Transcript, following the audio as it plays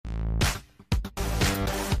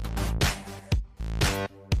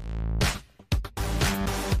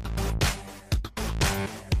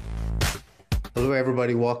Hello,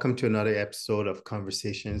 everybody. Welcome to another episode of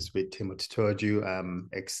Conversations with Tim Otitoju. I'm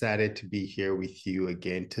excited to be here with you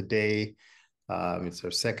again today. It's our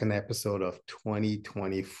second episode of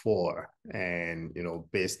 2024. And,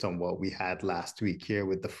 based on what we had last week here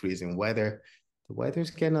with the freezing weather, the weather's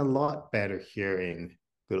getting a lot better here in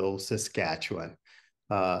good old Saskatchewan.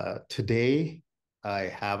 Today, I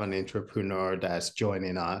have an entrepreneur that's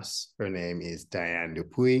joining us. Her name is Dianne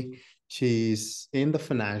Dupuis. She's in the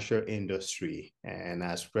financial industry and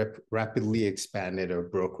has rapidly expanded her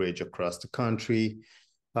brokerage across the country.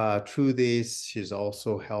 Through this, she's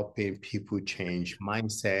also helping people change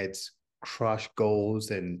mindsets, crush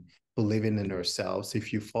goals, and believing in themselves.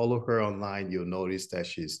 If you follow her online, you'll notice that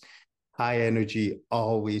she's high energy,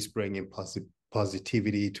 always bringing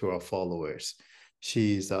positivity to her followers.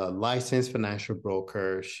 She's a licensed financial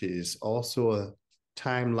broker. She's also a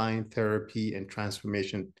timeline therapy and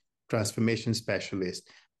transformation specialist.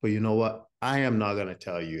 But you know what? I am not going to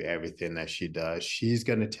tell you everything that she does. She's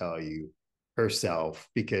going to tell you herself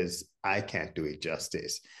because I can't do it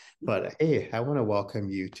justice. But hey, I want to welcome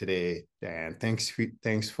you today, Dan. Thanks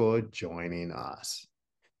for joining us.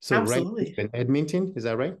 So right Absolutely. in Edmonton, is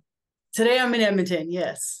that right? Today I'm in Edmonton.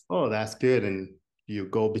 Yes. Oh, that's good. And you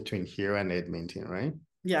go between here and Edmonton, right?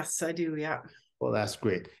 Yes, I do. Yeah. Well, that's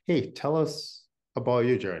great. Hey, tell us about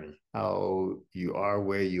your journey, how you are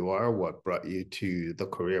where you are, what brought you to the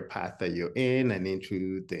career path that you're in and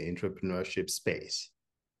into the entrepreneurship space.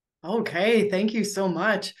 Okay. Thank you so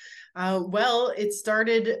much. Well, it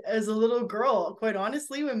started as a little girl. Quite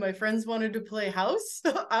honestly, when my friends wanted to play house,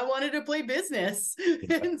 I wanted to play business.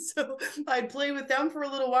 Yeah. And so I'd play with them for a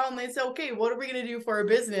little while and they'd say, okay, what are we going to do for our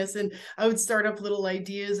business? And I would start up little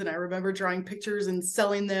ideas. And I remember drawing pictures and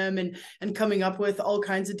selling them and coming up with all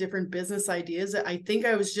kinds of different business ideas. I think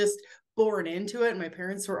I was just born into it. My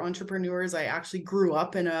parents were entrepreneurs. I actually grew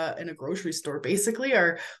up in a grocery store. Basically,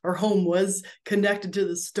 our home was connected to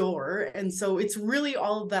the store, and so it's really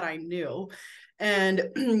all that I knew. And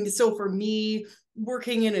so for me,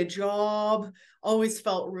 working in a job always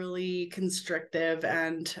felt really constrictive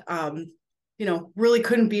and really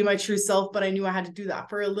couldn't be my true self, but I knew I had to do that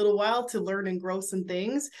for a little while to learn and grow some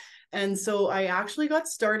things. And so I actually got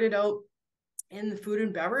started out in the food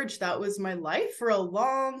and beverage. That was my life for a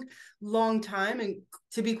long, long time. And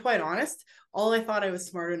to be quite honest, all I thought I was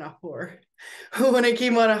smart enough for. When I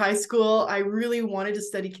came out of high school, I really wanted to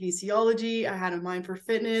study kinesiology. I had a mind for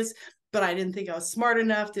fitness, but I didn't think I was smart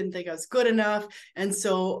enough, didn't think I was good enough. And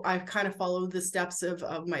so I kind of followed the steps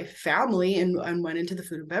of my family and went into the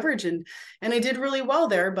food and beverage. And I did really well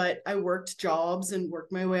there, but I worked jobs and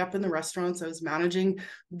worked my way up in the restaurants. I was managing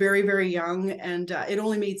very, very young, and it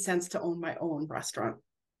only made sense to own my own restaurant.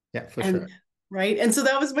 Yeah, for And sure. right. And so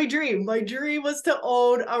that was my dream. My dream was to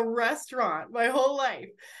own a restaurant my whole life.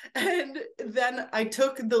 And then I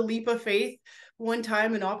took the leap of faith. One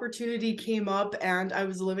time an opportunity came up and I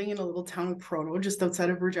was living in a little town of Prono, just outside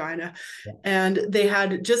of Regina. Yeah. And they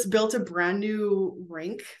had just built a brand new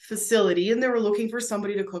rink facility and they were looking for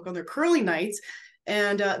somebody to cook on their curling nights.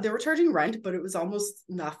 And they were charging rent, but it was almost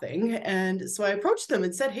nothing. And so I approached them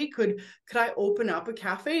and said, hey, could I open up a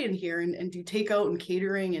cafe in here and do takeout and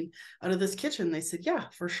catering and out of this kitchen? They said, yeah,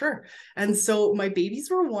 for sure. And so my babies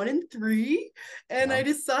were 1 and 3. And I Wow.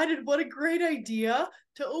 decided what a great idea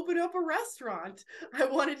to open up a restaurant. I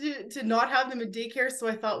wanted to not have them in daycare. So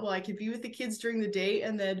I thought, well, I could be with the kids during the day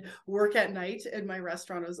and then work at night. And my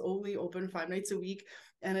restaurant was only open 5 nights a week.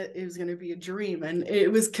 And it was going to be a dream. And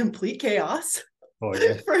it was complete chaos. Oh,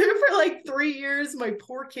 yeah. For like 3 years. My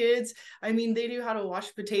poor kids, I mean, they knew how to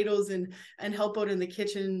wash potatoes and help out in the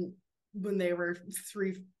kitchen when they were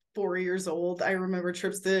 3 4 years old. I remember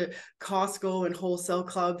trips to Costco and wholesale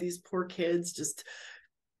club. These poor kids, just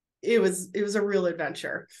it was a real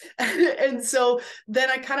adventure. And so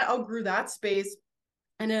then I kind of outgrew that space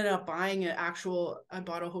and ended up buying I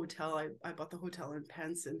bought a hotel. I bought the hotel in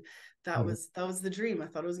Pence, and that Mhm. was the dream. I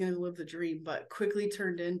thought I was going to live the dream, but quickly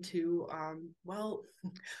turned into, well,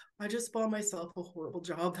 I just bought myself a horrible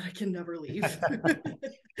job that I can never leave.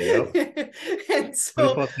 Yep. And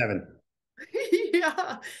so 24/7.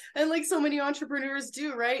 yeah, and like so many entrepreneurs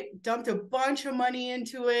do, right? Dumped a bunch of money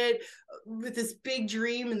into it with this big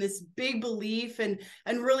dream and this big belief, and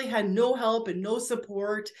really had no help and no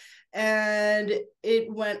support, and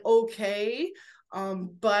it went okay.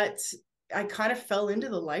 But I kind of fell into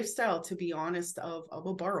the lifestyle, to be honest, of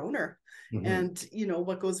a bar owner. Mhm. And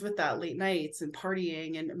what goes with that, late nights and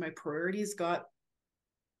partying, and my priorities got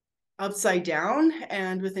upside down.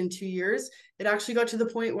 And within 2 years, it actually got to the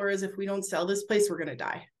point where, as if we don't sell this place, we're going to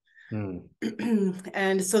die. Mm.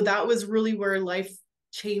 And so that was really where life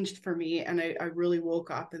changed for me. And I really woke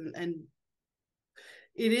up and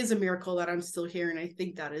it is a miracle that I'm still here. And I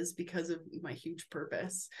think that is because of my huge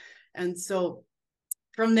purpose. And so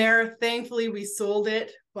from there, thankfully, we sold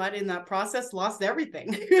it, but in that process, lost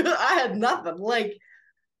everything. I had nothing, like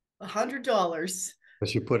 $100.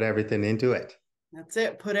 But you put everything into it. That's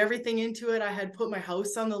it. Put everything into it. I had put my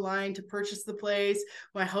house on the line to purchase the place.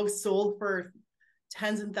 My house sold for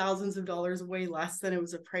tens and thousands of dollars, way less than it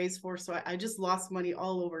was appraised for. So I just lost money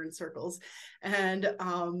all over in circles. And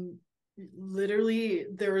literally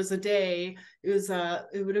there was a day,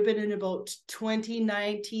 it would have been in about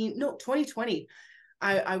 2020.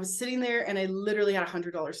 I was sitting there and I literally had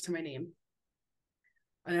 $100 to my name.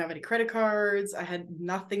 I didn't have any credit cards. I had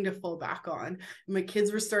nothing to fall back on. My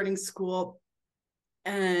kids were starting school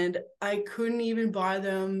and I couldn't even buy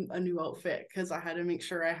them a new outfit because I had to make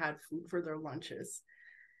sure I had food for their lunches.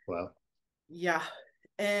 Wow. Yeah.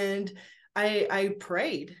 And I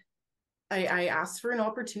prayed. I asked for an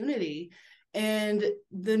opportunity. And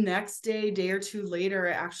the next day or two later,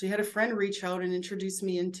 I actually had a friend reach out and introduce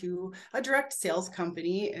me into a direct sales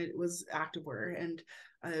company. It was activewear. And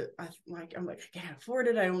I'm like, I can't afford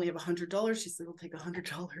it. I only have $100. She said, "I'll take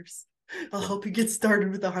 $100. I'll help you get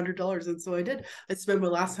started with $100." And so I did. I spent my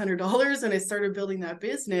last $100 and I started building that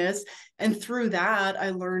business. And through that, I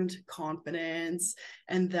learned confidence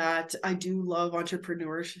and that I do love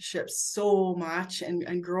entrepreneurship so much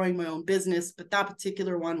and growing my own business. But that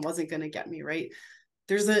particular one wasn't going to get me right.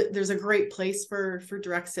 There's a great place for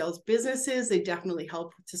direct sales businesses. They definitely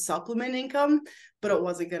help to supplement income, but it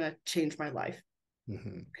wasn't going to change my life.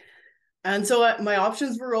 Mm-hmm. And so my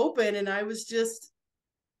options were open and I was just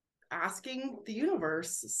asking the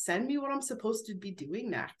universe, send me what I'm supposed to be doing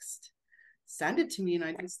next. Send it to me. And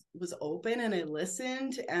I just was open and I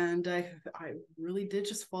listened and I really did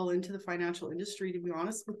just fall into the financial industry. To be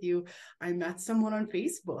honest with you, I met someone on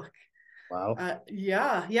Facebook. Wow.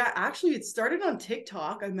 Yeah. Actually, it started on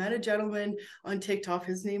TikTok. I met a gentleman on TikTok.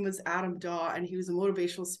 His name was Adam Daw, and he was a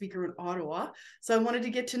motivational speaker in Ottawa. So I wanted to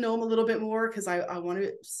get to know him a little bit more because I want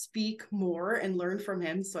to speak more and learn from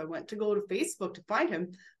him. So I went to go to Facebook to find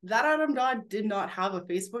him. That Adam Daw did not have a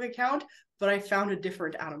Facebook account, but I found a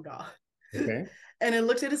different Adam Daw. Okay. And I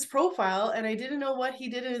looked at his profile and I didn't know what he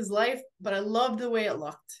did in his life, but I loved the way it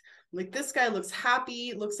looked. Like, this guy looks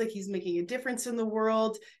happy, looks like he's making a difference in the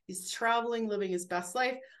world. He's traveling, living his best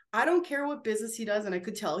life. I don't care what business he does. And I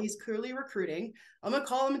could tell he's clearly recruiting. I'm going to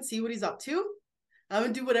call him and see what he's up to. I'm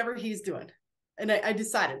going to do whatever he's doing. And I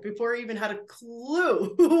decided before I even had a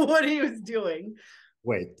clue what he was doing.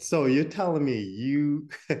 Wait, so you're telling me you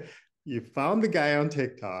found the guy on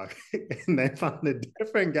TikTok and then found a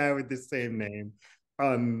different guy with the same name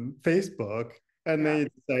on Facebook, and then you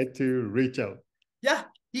decide to reach out. Yeah.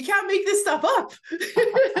 You can't make this stuff up.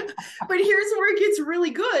 But here's where it gets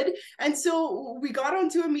really good. And so we got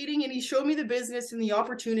onto a meeting and he showed me the business and the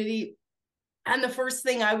opportunity. And the first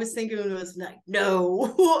thing I was thinking was like,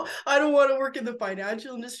 no, I don't want to work in the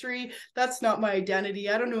financial industry. That's not my identity.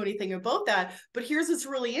 I don't know anything about that. But here's what's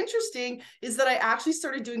really interesting is that I actually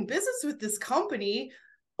started doing business with this company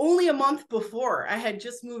only a month before. I had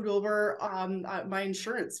just moved over my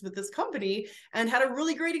insurance with this company and had a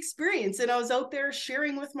really great experience. And I was out there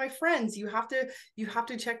sharing with my friends, you have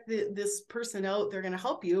to check this person out. They're going to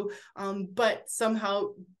help you. But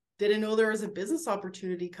somehow didn't know there was a business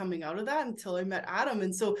opportunity coming out of that until I met Adam.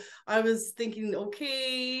 And so I was thinking,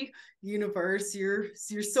 okay, universe, you're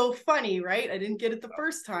so funny, right? I didn't get it the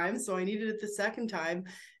first time, so I needed it the second time.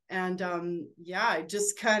 And I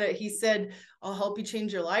just he said, I'll help you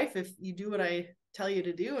change your life if you do what I tell you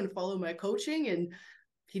to do and follow my coaching. And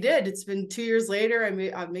he did. It's been 2 years later.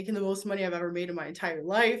 I'm making the most money I've ever made in my entire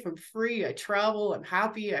life. I'm free. I travel. I'm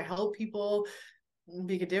happy. I help people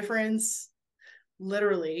make a difference.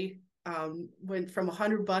 Literally went from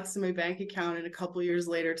 $100 in my bank account and a couple of years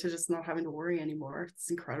later to just not having to worry anymore.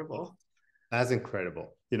 It's incredible. That's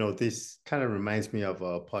incredible. This kind of reminds me of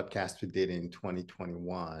a podcast we did in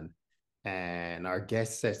 2021. And our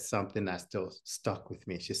guest said something that still stuck with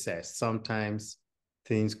me. She says, sometimes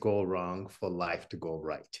things go wrong for life to go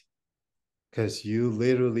right. Because you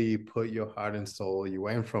literally put your heart and soul. You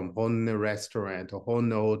went from holding a restaurant to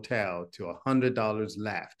holding a hotel to $100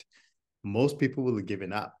 left. Most people will have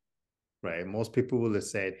given up, right? Most people will have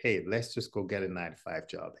said, hey, let's just go get a 9-to-5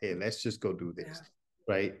 job. Hey, let's just go do this. Yeah.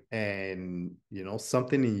 Right. And,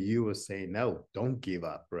 something in you was saying, no, don't give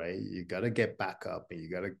up. Right. You got to get back up and you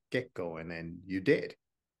got to get going. And you did.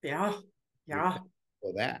 Yeah.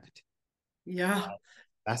 For that. Yeah.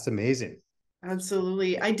 That's amazing.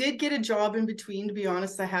 Absolutely. I did get a job in between, to be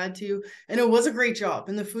honest. I had to. And it was a great job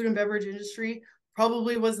in the food and beverage industry.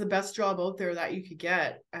 probably was the best job out there that you could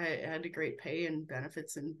get. I had a great pay and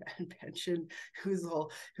benefits and pension. It was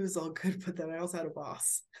all good, but then I also had a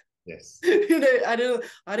boss. Yes. I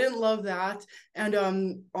didn't love that.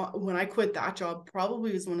 And when I quit that job,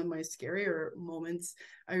 probably was one of my scarier moments.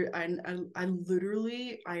 I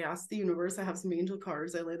literally I asked the universe, I have some angel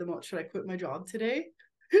cards, I lay them out, should I quit my job today?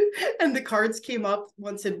 And the cards came up.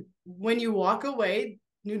 One said, when you walk away,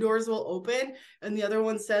 new doors will open. And the other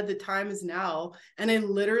one said, the time is now. And I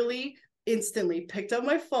literally instantly picked up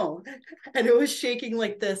my phone and it was shaking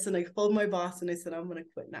like this. And I called my boss and I said, I'm going to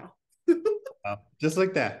quit now. Just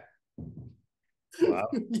like that. Wow.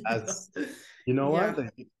 That's, you know Yeah.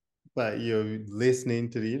 what? But you're listening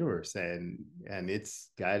to the universe and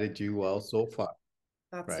it's guided you well so far.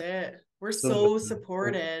 That's Right. it. We're So, so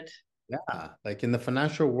supported. yeah, like in the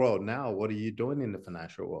financial world now, what are you doing in the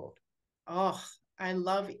financial world? Oh, I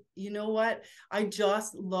love, you know what? I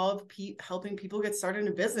just love helping people get started in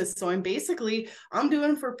a business. So I'm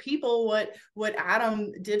doing for people what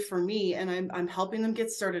Adam did for me, and I'm helping them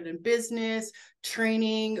get started in business,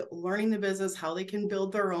 training, learning the business, how they can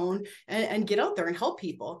build their own, and get out there and help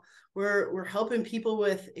people. We're helping people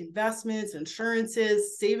with investments,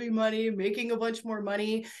 insurances, saving money, making a bunch more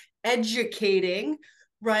money, educating,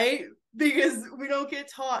 right? Because we don't get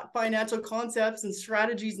taught financial concepts and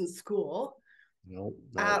strategies in school No,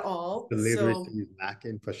 at no. all. The literacy So is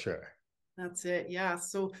lacking for sure. that's it. Yeah.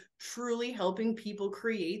 So truly helping people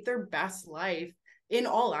create their best life in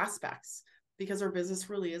all aspects, because our business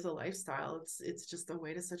really is a lifestyle. It's just a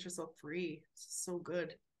way to set yourself free. It's so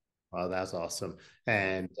good. Well, that's awesome.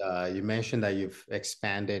 And you mentioned that you've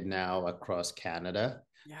expanded now across Canada.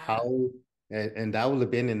 Yeah. How, and that will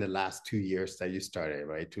have been in the last 2 years that you started,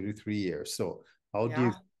 right? 2 to 3 years. So how do you,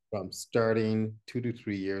 Yeah. from starting 2 to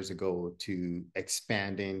 3 years ago to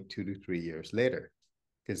expanding 2 to 3 years later?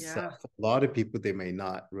 Because Yeah. for a lot of people, they may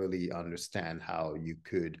not really understand how you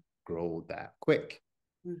could grow that quick.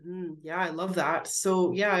 Yeah, I love that.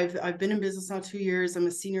 So yeah, I've been in business now 2 years. I'm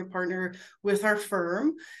a senior partner with our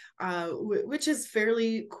firm, which is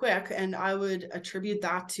fairly quick, and I would attribute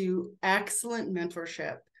that to excellent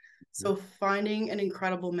mentorship. So finding an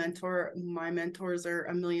incredible mentor. My mentors are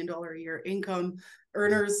 $1 million a year income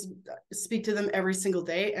earners. Speak to them every single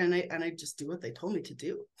day, and I just do what they told me to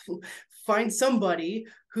do. Find somebody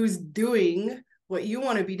who's doing what you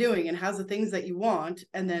want to be doing and has the things that you want,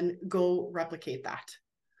 and then go replicate that.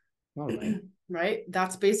 All right. Right,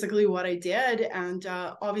 that's basically what I did. And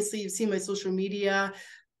obviously you've seen my social media,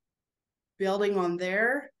 building on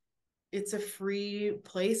there. It's a free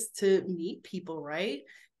place to meet people, right?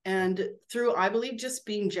 And through, I believe, just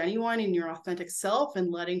being genuine in your authentic self and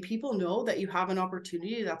letting people know that you have an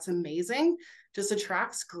opportunity that's amazing, just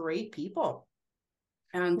attracts great people.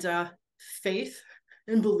 And faith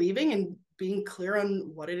and believing and being clear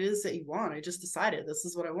on what it is that you want. I just decided this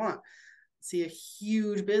is what I want. See a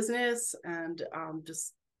huge business and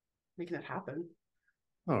just making it happen.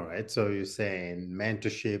 All right. So you're saying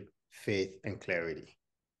mentorship, faith, and clarity.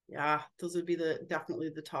 Yeah, those would be definitely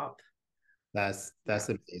the top. That's Yeah.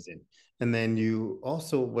 amazing. And then you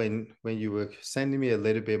also, when you were sending me a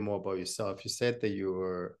little bit more about yourself, you said that you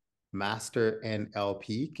were master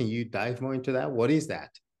NLP. Can you dive more into that? What is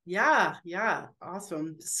that? Yeah,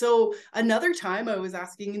 awesome. So another time I was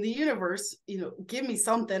asking the universe, give me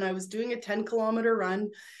something. I was doing a 10-kilometer run,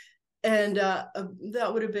 and that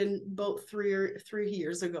would have been about 3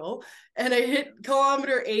 years ago, and I hit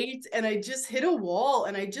kilometer 8 and I just hit a wall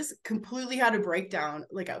and I just completely had a breakdown.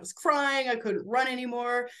 Like, I was crying, I couldn't run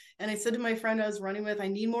anymore, and I said to my friend I was running with, I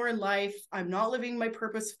need more in life. I'm not living my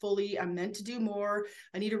purpose fully. I'm meant to do more.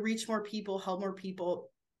 I need to reach more people, help more people.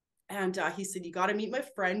 And he said, you got to meet my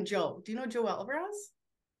friend Joe. Do you know Joe Alvarez?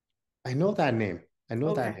 I know that name. I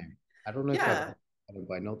know that Okay. name. I don't know if I've Yeah. heard of him,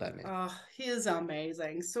 but I know that name. He is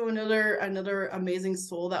amazing. So another amazing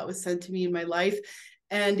soul that was sent to me in my life.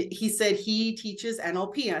 And he said he teaches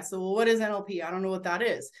NLP. I said, well, what is NLP? I don't know what that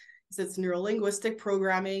is. He said, it's neuro-linguistic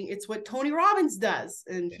programming. It's what Tony Robbins does.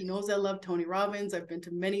 And he knows I love Tony Robbins. I've been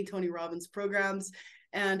to many Tony Robbins programs.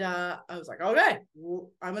 And I was like, okay, well,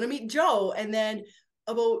 I'm going to meet Joe. And then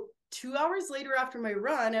about 2 hours later after my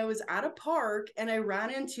run, I was at a park and I ran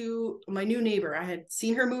into my new neighbor. I had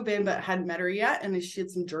seen her move in, but hadn't met her yet. And she had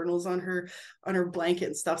some journals on her blanket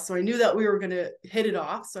and stuff. So I knew that we were going to hit it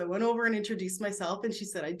off. So I went over and introduced myself. And she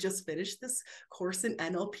said, I just finished this course in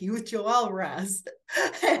NLP with Joe Alvarez.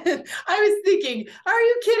 And I was thinking, are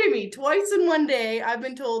you kidding me? Twice in one day, I've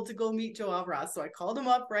been told to go meet Joe Alvarez. So I called him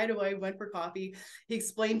up right away, went for coffee. He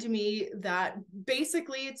explained to me that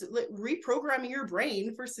basically it's reprogramming your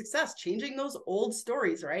brain for success, changing those old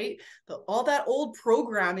stories, right? All that old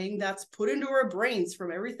programming that's put into our brains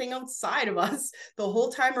from everything outside of us the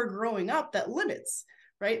whole time we're growing up that limits.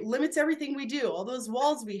 Right? Limits everything we do, all those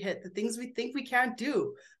walls we hit, the things we think we can't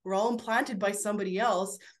do. We're all implanted by somebody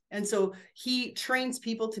else. And so he trains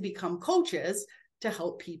people to become coaches to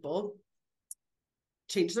help people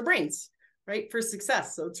change their brains, right? For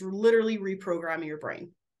success. So it's literally reprogramming your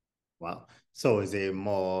brain. Wow. So is it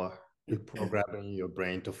more reprogramming your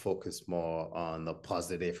brain to focus more on the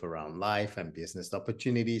positive around life and business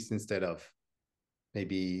opportunities instead of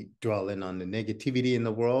maybe dwelling on the negativity in the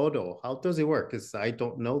world, or how does it work? Because I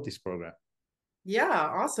don't know this program. Yeah,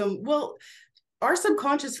 awesome. Well, our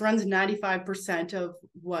subconscious runs 95% of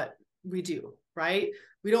what we do, right?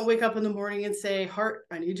 We don't wake up in the morning and say, heart,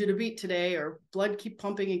 I need you to beat today, or blood keep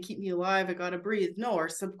pumping and keep me alive. I got to breathe. No, our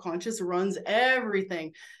subconscious runs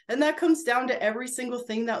everything. And that comes down to every single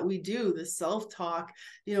thing that we do, the self-talk,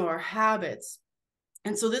 our habits.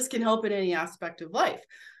 And so this can help in any aspect of life.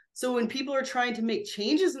 So when people are trying to make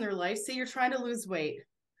changes in their life, say you're trying to lose weight,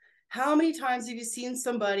 how many times have you seen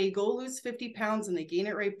somebody go lose 50 pounds and they gain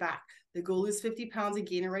it right back? They go lose 50 pounds and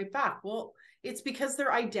gain it right back. Well, it's because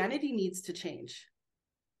their identity needs to change.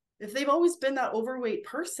 If they've always been that overweight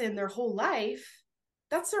person their whole life,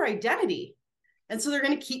 that's their identity. And so they're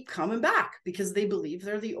going to keep coming back because they believe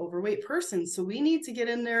they're the overweight person. So we need to get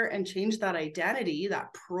in there and change that identity,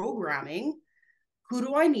 that programming. Who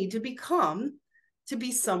do I need to become to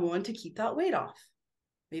be someone to keep that weight off?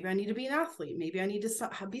 Maybe I need to be an athlete. Maybe I need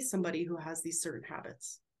to be somebody who has these certain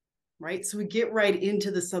habits, right? So we get right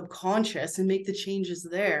into the subconscious and make the changes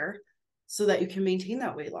there so that you can maintain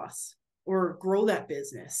that weight loss or grow that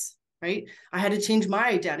business, right? I had to change my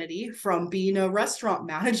identity from being a restaurant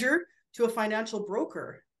manager to a financial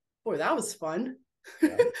broker. Boy, that was fun.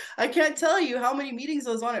 Yeah. I can't tell you how many meetings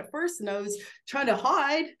I was on at first and I was trying to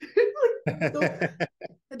hide.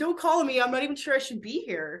 Don't call me. I'm not even sure I should be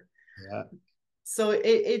here. Yeah. So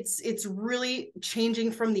it's really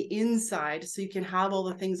changing from the inside so you can have all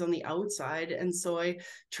the things on the outside. And so I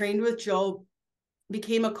trained with Joe,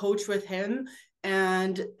 became a coach with him,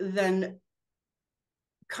 and then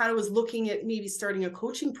kind of was looking at maybe starting a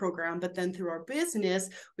coaching program. But then through our business,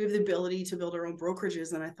 we have the ability to build our own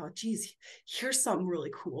brokerages. And I thought, geez, here's something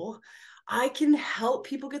really cool. I can help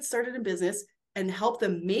people get started in business and help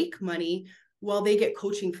them make money while they get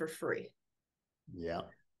coaching for free. Yeah.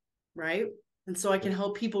 Right. And so I can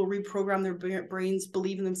help people reprogram their brains,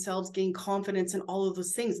 believe in themselves, gain confidence and all of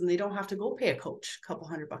those things. And they don't have to go pay a coach a couple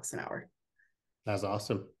 $100 an hour. That's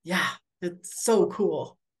awesome. Yeah, it's so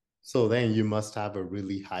cool. So then you must have a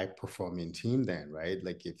really high performing team then, right?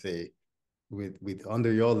 Like if they, with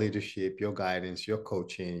under your leadership, your guidance, your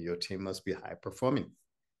coaching, your team must be high performing.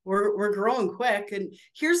 We're growing quick. And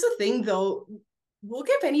here's the thing though, we'll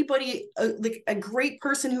give anybody a great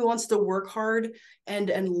person who wants to work hard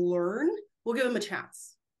and learn, we'll give them a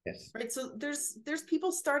chance. Yes. Right. So there's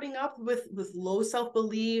people starting up with low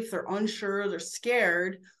self-belief, they're unsure, they're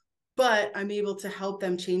scared, but I'm able to help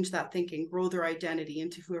them change that thinking, grow their identity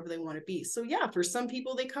into whoever they want to be. So yeah, for some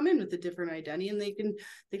people they come in with a different identity and they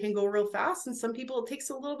can go real fast. And some people it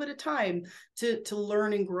takes a little bit of time to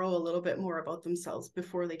learn and grow a little bit more about themselves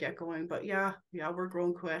before they get going. But yeah, we're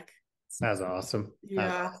growing quick. That's awesome.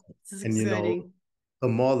 Yeah, this is exciting. The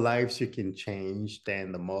more lives you can change,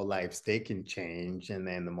 then the more lives they can change, and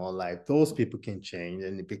then the more life those people can change,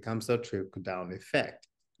 and it becomes a trickle-down effect,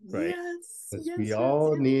 right? Yes, we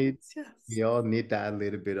all need that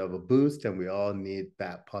little bit of a boost, and we all need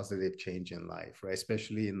that positive change in life, right?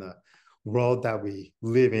 Especially in the world that we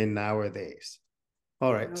live in nowadays.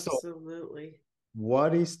 All right, absolutely. So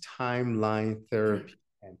what is timeline therapy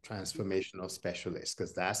and transformational specialist?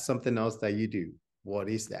 Because that's something else that you do. What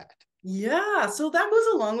is that? Yeah, so that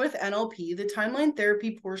goes along with NLP. The timeline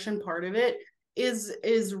therapy portion part of it is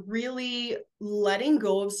really letting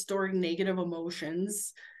go of stored negative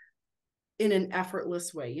emotions in an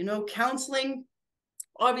effortless way. Counseling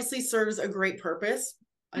obviously serves a great purpose.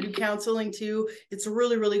 I do counseling too. It's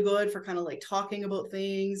really, really good for kind of like talking about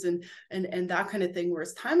things and that kind of thing.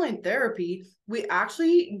 Whereas timeline therapy, we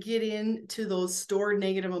actually get into those stored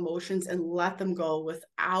negative emotions and let them go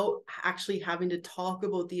without actually having to talk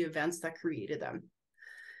about the events that created them.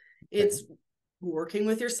 It's working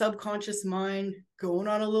with your subconscious mind, going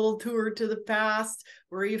on a little tour to the past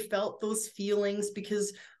where you felt those feelings,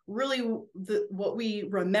 because really what we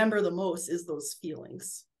remember the most is those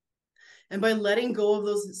feelings. And by letting go of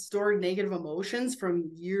those stored negative emotions from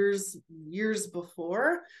years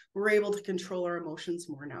before, we're able to control our emotions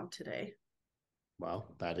more now today. Wow,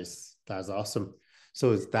 that's awesome.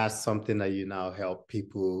 So is that something that you now help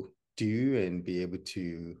people do and be able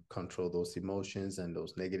to control those emotions and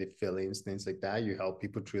those negative feelings, things like that? You help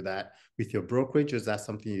people through that with your brokerage, or is that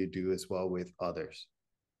something you do as well with others?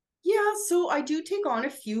 Yeah, so I do take on a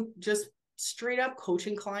few just straight up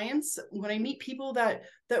coaching clients. When I meet people that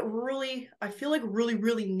really I feel like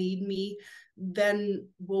really need me, then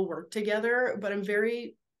we'll work together. But I'm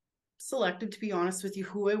very selective, to be honest with you,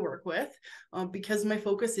 who I work with, because my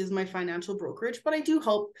focus is my financial brokerage, but I do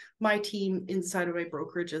help my team inside of my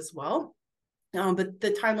brokerage as well. But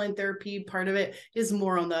the timeline therapy part of it is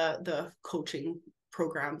more on the coaching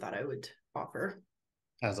program that I would offer.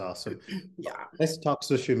 That's awesome. Yeah. Let's talk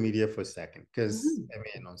social media for a second, because Mhm. I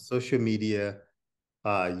mean, on social media,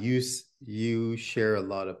 you share a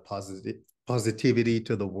lot of positivity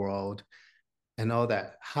to the world and all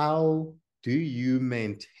that. How do you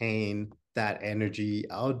maintain that energy?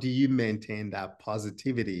 How do you maintain that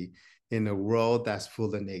positivity in a world that's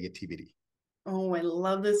full of negativity? Oh, I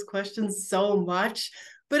love this question so much.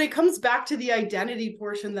 But it comes back to the identity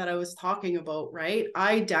portion that I was talking about, right?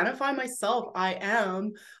 I identify myself. I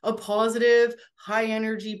am a positive, high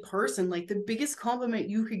energy person. Like the biggest compliment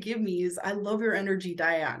you could give me is, I love your energy,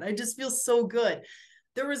 Dianne. I just feel so good.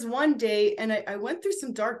 There was one day, and I went through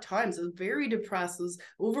some dark times. I was very depressed. I was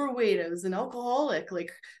overweight. I was an alcoholic,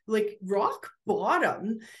 like rock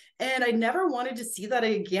bottom. And I never wanted to see that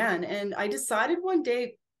again. And I decided one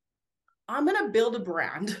day, I'm going to build a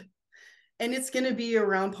brand, and it's going to be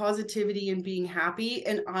around positivity and being happy.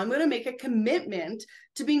 And I'm going to make a commitment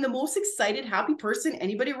to being the most excited, happy person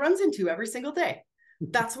anybody runs into every single day.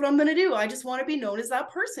 That's what I'm going to do. I just want to be known as that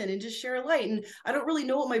person and just share a light. And I don't really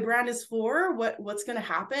know what my brand is for, what's going to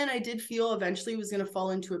happen. I did feel eventually it was going to fall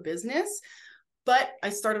into a business, but I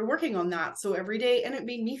started working on that. So every day, and it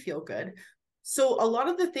made me feel good. So a lot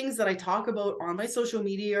of the things that I talk about on my social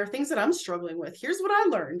media are things that I'm struggling with. Here's what I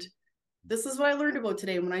learned. This is what I learned about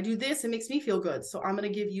today. When I do this, it makes me feel good. So I'm going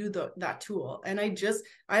to give you that tool. And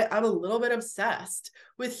I'm a little bit obsessed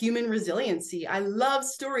with human resiliency. I love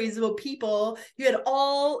stories about people who had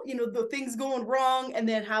all, the things going wrong and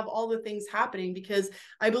then have all the things happening, because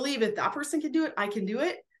I believe if that person can do it, I can do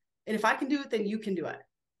it. And if I can do it, then you can do it.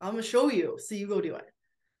 I'm going to show you. So you go do it.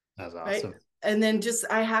 That's Right. awesome. And then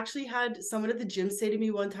I actually had someone at the gym say to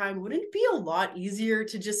me one time, wouldn't it be a lot easier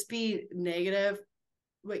to just be negative?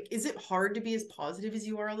 Like, is it hard to be as positive as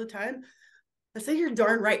you are all the time? I say, you're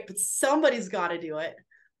darn right, but somebody's got to do it, Yep.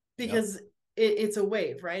 because it's a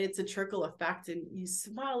wave, right? It's a trickle effect. And you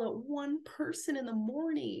smile at one person in the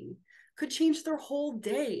morning could change their whole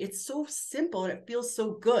day. It's so simple and it feels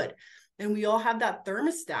so good. And we all have that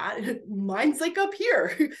thermostat. Mine's like up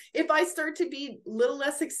here. If I start to be a little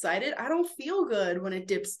less excited, I don't feel good when it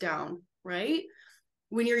dips down, right?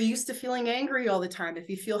 When you're used to feeling angry all the time, if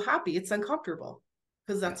you feel happy, it's uncomfortable,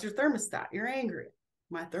 because Yeah. that's your thermostat. You're angry.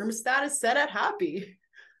 My thermostat is set at happy.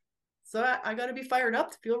 So I got to be fired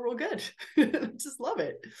up to feel real good. Just love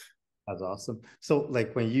it. That's awesome. So,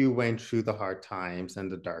 like when you went through the hard times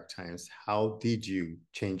and the dark times, how did you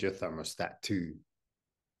change your thermostat to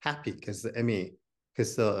happy? Because I mean,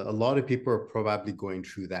 because a lot of people are probably going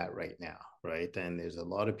through that right now, right? And there's a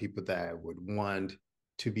lot of people that would want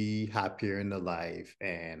to be happier in their life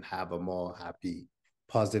and have a more happy,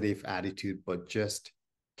 positive attitude, but just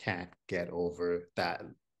can't get over that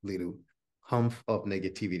little hump of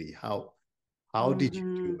negativity. How did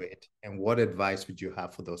you do Mm-hmm. it? And what advice would you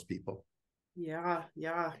have for those people? Yeah,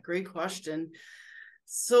 great question.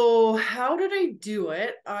 So, how did I do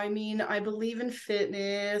it? I mean, I believe in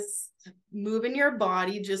fitness. Moving your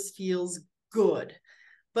body just feels good,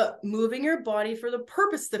 but moving your body for the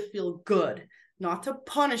purpose to feel good, not to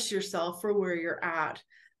punish yourself for where you're at.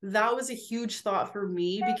 That was a huge thought for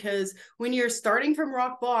me, because when you're starting from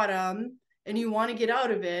rock bottom and you want to get out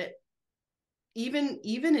of it, even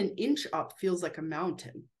an inch up feels like a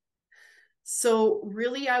mountain. So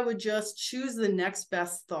really, I would just choose the next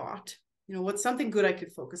best thought. What's something good I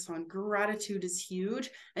could focus on? Gratitude is huge,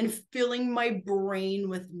 and filling my brain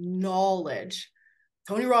with knowledge.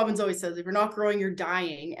 Tony Robbins always says, if you're not growing, you're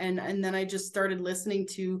dying. And then I just started listening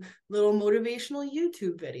to little motivational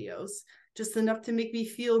YouTube videos, just enough to make me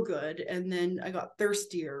feel good. And then I got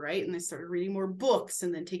thirstier, right? And I started reading more books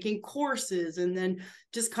and then taking courses, and then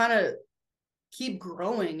just kind of keep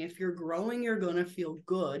growing. If you're growing, you're going to feel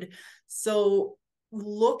good. So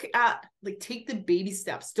look at, like, take the baby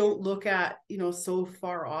steps. Don't look at, so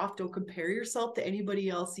far off. Don't compare yourself to anybody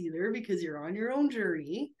else either, because you're on your own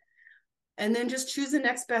journey. And then just choose the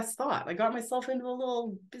next best thought. I got myself into a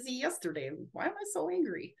little busy yesterday. Why am I so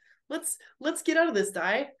angry? Let's get out of this,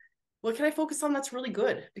 Di. What can I focus on that's really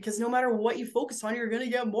good? Because no matter what you focus on, you're going to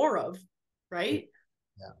get more of, right?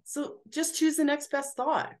 Yeah. So just choose the next best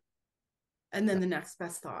thought, and then the next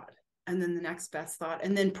best thought, and then the next best thought,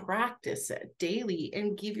 and then practice it daily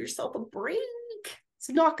and give yourself a break. It's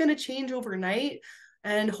not going to change overnight.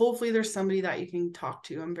 And hopefully there's somebody that you can talk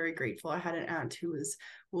to. I'm very grateful. I had an aunt who was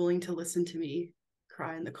willing to listen to me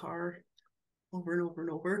cry in the car over and over and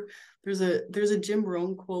over. There's a Jim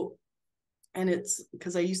Rohn quote, and it's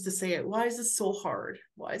because I used to say it, why is this so hard?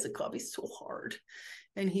 Why is it gotta be so hard?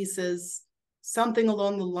 And he says something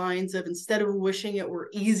along the lines of, instead of wishing it were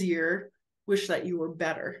easier, wish that you were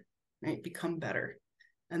better, right? Become better.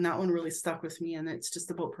 And that one really stuck with me. And it's just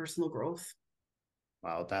about personal growth.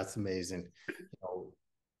 Wow, that's amazing.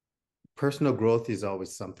 Personal growth is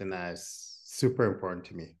always something that's super important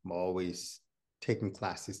to me. I'm always taking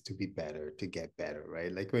classes to be better, to get better,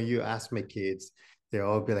 right? Like when you ask my kids, they'll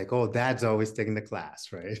all be like, oh, dad's always taking the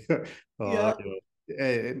class, right? Yeah.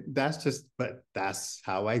 But that's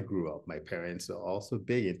how I grew up. My parents are also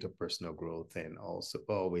big into personal growth and also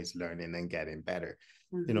always learning and getting better.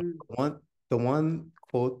 The one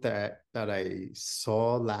quote that I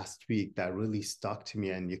saw last week that really stuck to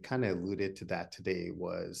me, and you kind of alluded to that today,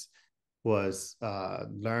 was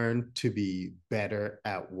learn to be better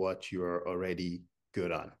at what you're already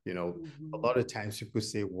good on. A lot of times people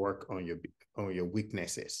say work on your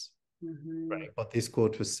weaknesses, right? But this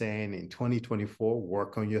quote was saying in 2024,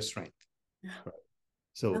 work on your strength. Yeah. Right?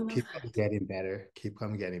 So keep on getting better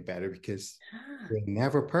because we're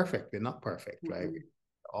never perfect. We're not perfect, right? We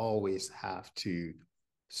always have to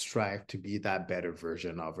strive to be that better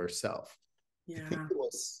version of ourselves. Yeah. I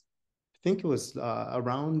think it was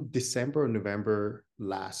around December or November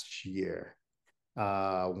last year.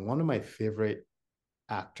 One of my favorite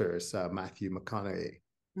actors, Matthew McConaughey,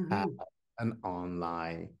 had an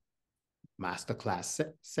online masterclass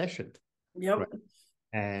session. Yep. Right?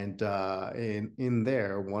 And in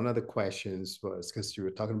there, one of the questions was, because you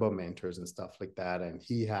were talking about mentors and stuff like that, and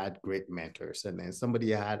he had great mentors. And then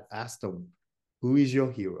somebody had asked him, "Who is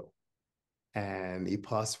your hero?" And he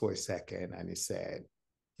paused for a second and he said,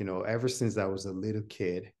 ever since I was a little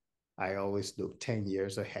kid, I always look 10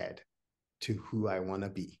 years ahead to who I want to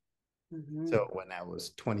be. So when I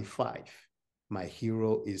was 25, my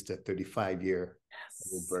hero is the 35-year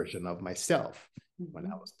version of myself. When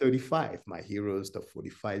I was 35, my hero is the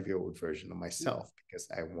 45-year-old version of myself, because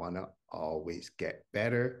I want to always get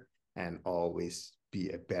better and always be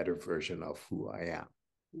a better version of who I am,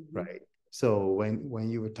 right? So when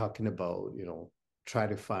you were talking about, try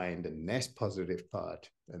to find the next positive thought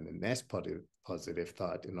and the next positive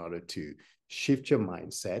thought in order to shift your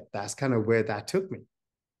mindset, that's kind of where that took me,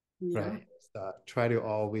 right? Try to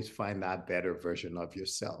always find that better version of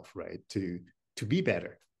yourself, right? To be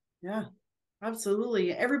better. Yeah,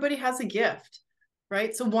 absolutely. Everybody has a gift,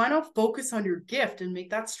 right? So why not focus on your gift and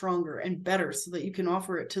make that stronger and better so that you can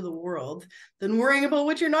offer it to the world than worrying about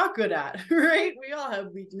what you're not good at, right? We all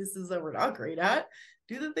have weaknesses that we're not great at.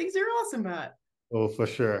 Do the things you're awesome at. Oh, for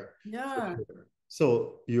sure. Yeah. For sure.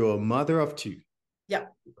 So you're a mother of two. Yeah.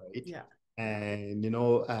 Right. Yeah. And,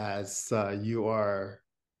 as you are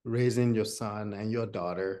raising your son and your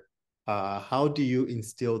daughter, how do you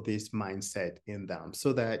instill this mindset in them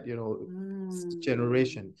so that,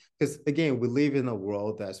 generation, because again, we live in a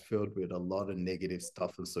world that's filled with a lot of negative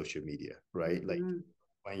stuff on social media, right? Like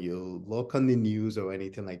when you look on the news or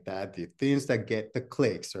anything like that, the things that get the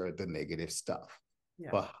clicks are the negative stuff.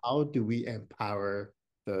 But how do we empower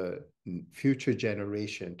the future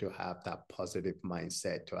generation to have that positive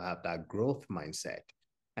mindset, to have that growth mindset,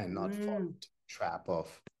 and not fall into the trap of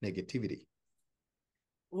negativity?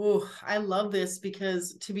 Oh, I love this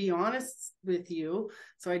because, to be honest with you,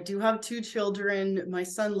 so I do have two children. My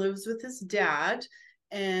son lives with his dad,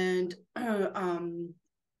 and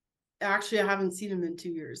actually I haven't seen him in 2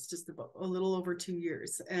 years, just about a little over 2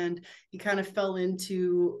 years, and he kind of fell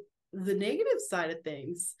into the negative side of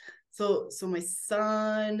things. So my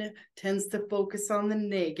son tends to focus on the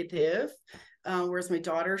negative, whereas my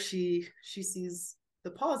daughter, she sees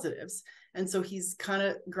the positives, and so he's kind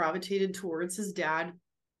of gravitated towards his dad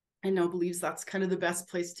and now believes that's kind of the best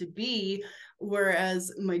place to be,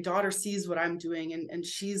 whereas my daughter sees what I'm doing and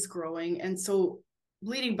she's growing. And so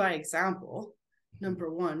leading by example,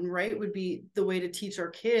 number one, right, would be the way to teach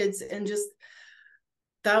our kids, and just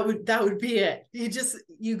That would be it.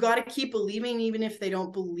 You got to keep believing, even if they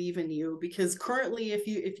don't believe in you, because currently, if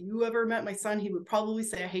you ever met my son, he would probably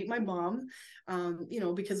say, I hate my mom,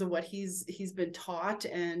 because of what he's been taught.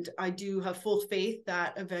 And I do have full faith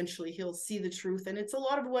that eventually he'll see the truth. And it's a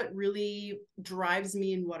lot of what really drives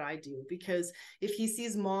me in what I do, because if he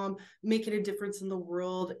sees mom making a difference in the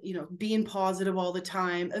world, being positive all the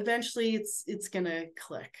time, eventually it's gonna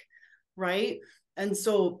click, right? And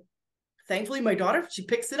so thankfully my daughter, she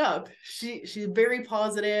picks it up. She's very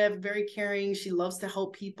positive, very caring. She loves to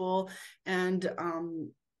help people. And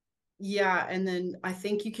yeah, and then I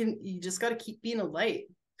think you just got to keep being a light,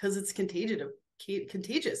 because it's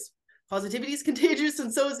contagious. Positivity is contagious,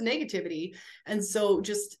 and so is negativity. And so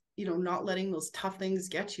just not letting those tough things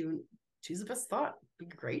get you, and choose the best thought, be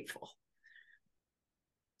grateful.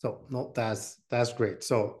 So no, that's great.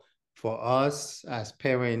 So for us as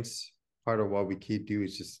parents, part of what we keep do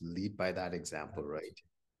is just lead by that example, right?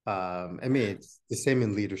 I mean, it's the same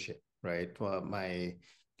in leadership, right? Well, my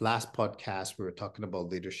last podcast, we were talking about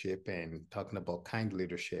leadership and talking about kind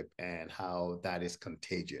leadership and how that is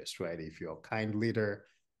contagious, right? If you're a kind leader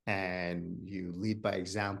and you lead by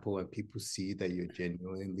example and people see that you're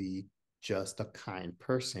genuinely just a kind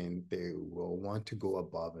person, they will want to go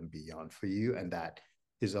above and beyond for you. And that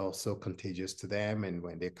is also contagious to them. And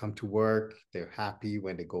when they come to work, they're happy.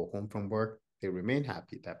 When they go home from work, they remain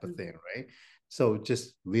happy, type of thing, right? So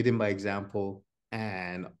just leading by example,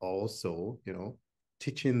 and also,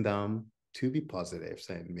 teaching them to be positives,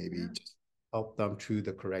 and maybe just help them through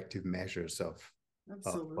the corrective measures of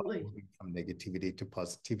Absolutely. moving from negativity to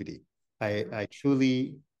positivity. I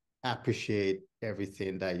truly appreciate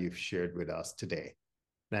everything that you've shared with us today.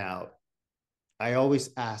 Now, I always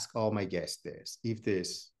ask all my guests this: if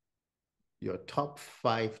there's your top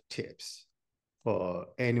 5 tips for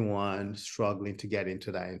anyone struggling to get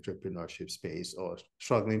into that entrepreneurship space, or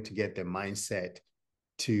struggling to get their mindset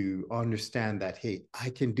to understand that, hey,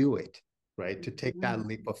 I can do it, right? To take that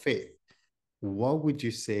leap of faith, what would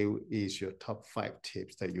you say is your top 5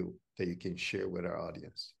 tips that you can share with our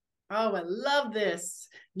audience? Oh, I love this.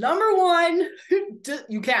 Number one,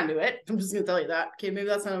 you can do it. I'm just going to tell you that. Okay, maybe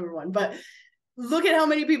that's not number one, but look at how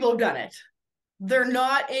many people have done it. They're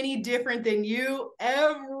not any different than you.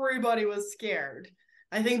 Everybody was scared.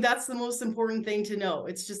 I think that's the most important thing to know.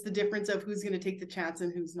 It's just the difference of who's going to take the chance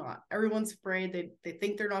and who's not. Everyone's afraid. They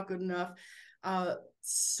think they're not good enough.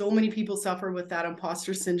 So many people suffer with that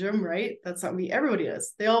imposter syndrome, right? That's not me. Everybody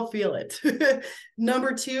does. They all feel it.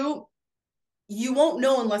 Number 2, you won't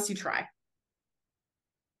know unless you try.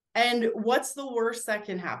 And what's the worst that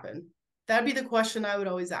can happen? That'd be the question I would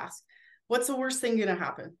always ask. What's the worst thing going to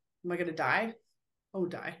happen? Am I going to die? Oh,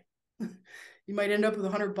 die. You might end up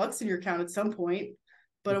with $100 in your account at some point,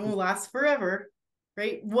 but it won't last forever,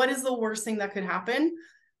 right? What is the worst thing that could happen?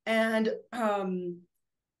 And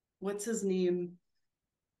what's his name?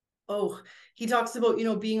 Oh, he talks about,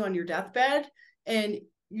 being on your deathbed, and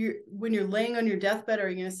when you're laying on your deathbed, are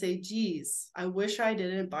you going to say, geez, I wish I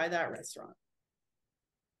didn't buy that restaurant?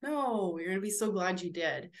 No, you're going to be so glad you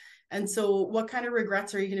did. And so what kind of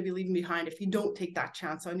regrets are you going to be leaving behind if you don't take that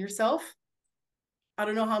chance on yourself? I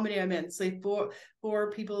don't know how many I'm in. Say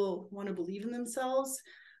four people want to believe in themselves.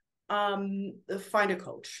 Find a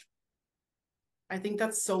coach. I think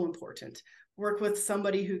that's so important. Work with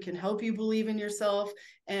somebody who can help you believe in yourself,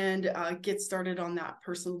 and get started on that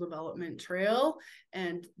personal development trail.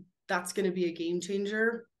 And that's going to be a game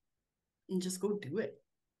changer. And just go do it.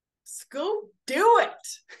 Just go do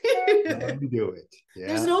it. Do it. Yeah.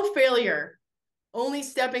 There's no failure. Only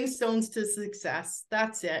stepping stones to success.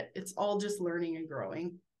 That's it. It's all just learning and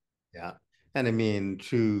growing. Yeah. And I mean,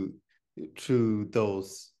 through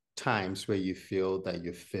those times where you feel that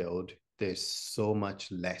you failed, there's so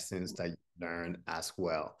much lessons that you learn as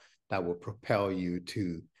well that will propel you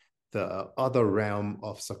to the other realm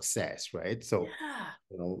of success, right? So,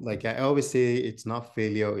 like I always say, it's not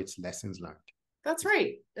failure, it's lessons learned. That's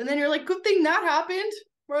right. And then you're like, good thing that happened,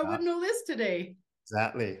 or I wouldn't know this today.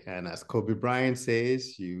 Exactly. And as Kobe Bryant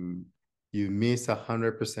says, you miss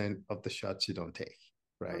 100% of the shots you don't take,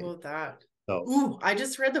 right? How about that? So, ooh, I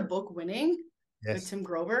just read the book Winning by yes. Tim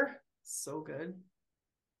Grover. So good.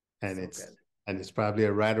 And so it's good. And it's probably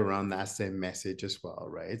right around that same message as well,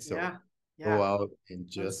 right? So go out and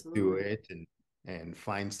just do it, and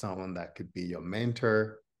find someone that could be your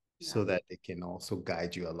mentor, so that they can also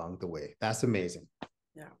guide you along the way. That's amazing.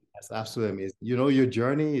 Yeah. That's absolutely amazing. Your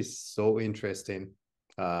journey is so interesting,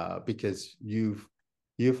 because you've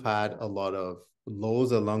had a lot of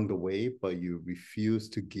lows along the way, but you refuse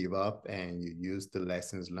to give up, and you use the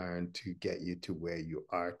lessons learned to get you to where you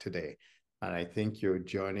are today. And I think your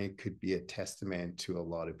journey could be a testament to a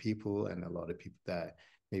lot of people and a lot of people that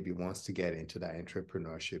maybe wants to get into that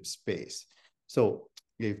entrepreneurship space. So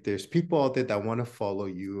if there's people out there that want to follow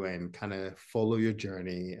you and kind of follow your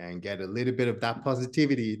journey and get a little bit of that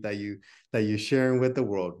positivity that you're sharing with the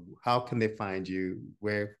world, how can they find you?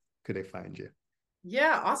 Where could they find you?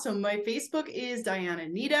 Yeah, awesome. My Facebook is Dianne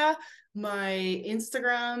Anita. My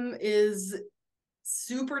Instagram is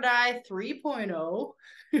SuperDie 3.0.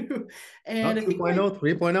 And Not I think my 2.0,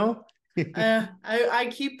 3.0? I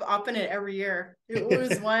keep upping it every year. It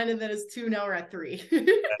was one and then it's two, now we're at three.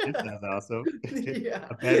 That's awesome. Yeah.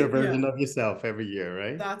 A better Yeah. version of yourself every year,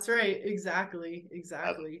 right? That's right. Exactly. That's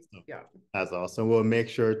Exactly. awesome. Yeah. That's awesome. We'll make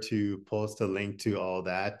sure to post a link to all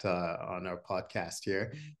that on our podcast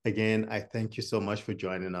here. Again, I thank you so much for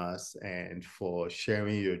joining us and for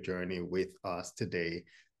sharing your journey with us today.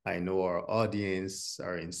 I know our audience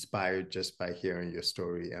are inspired just by hearing your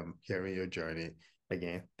story and hearing your journey.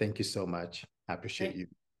 Again, thank you so much. I appreciate Okay. you.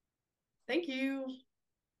 Thank you.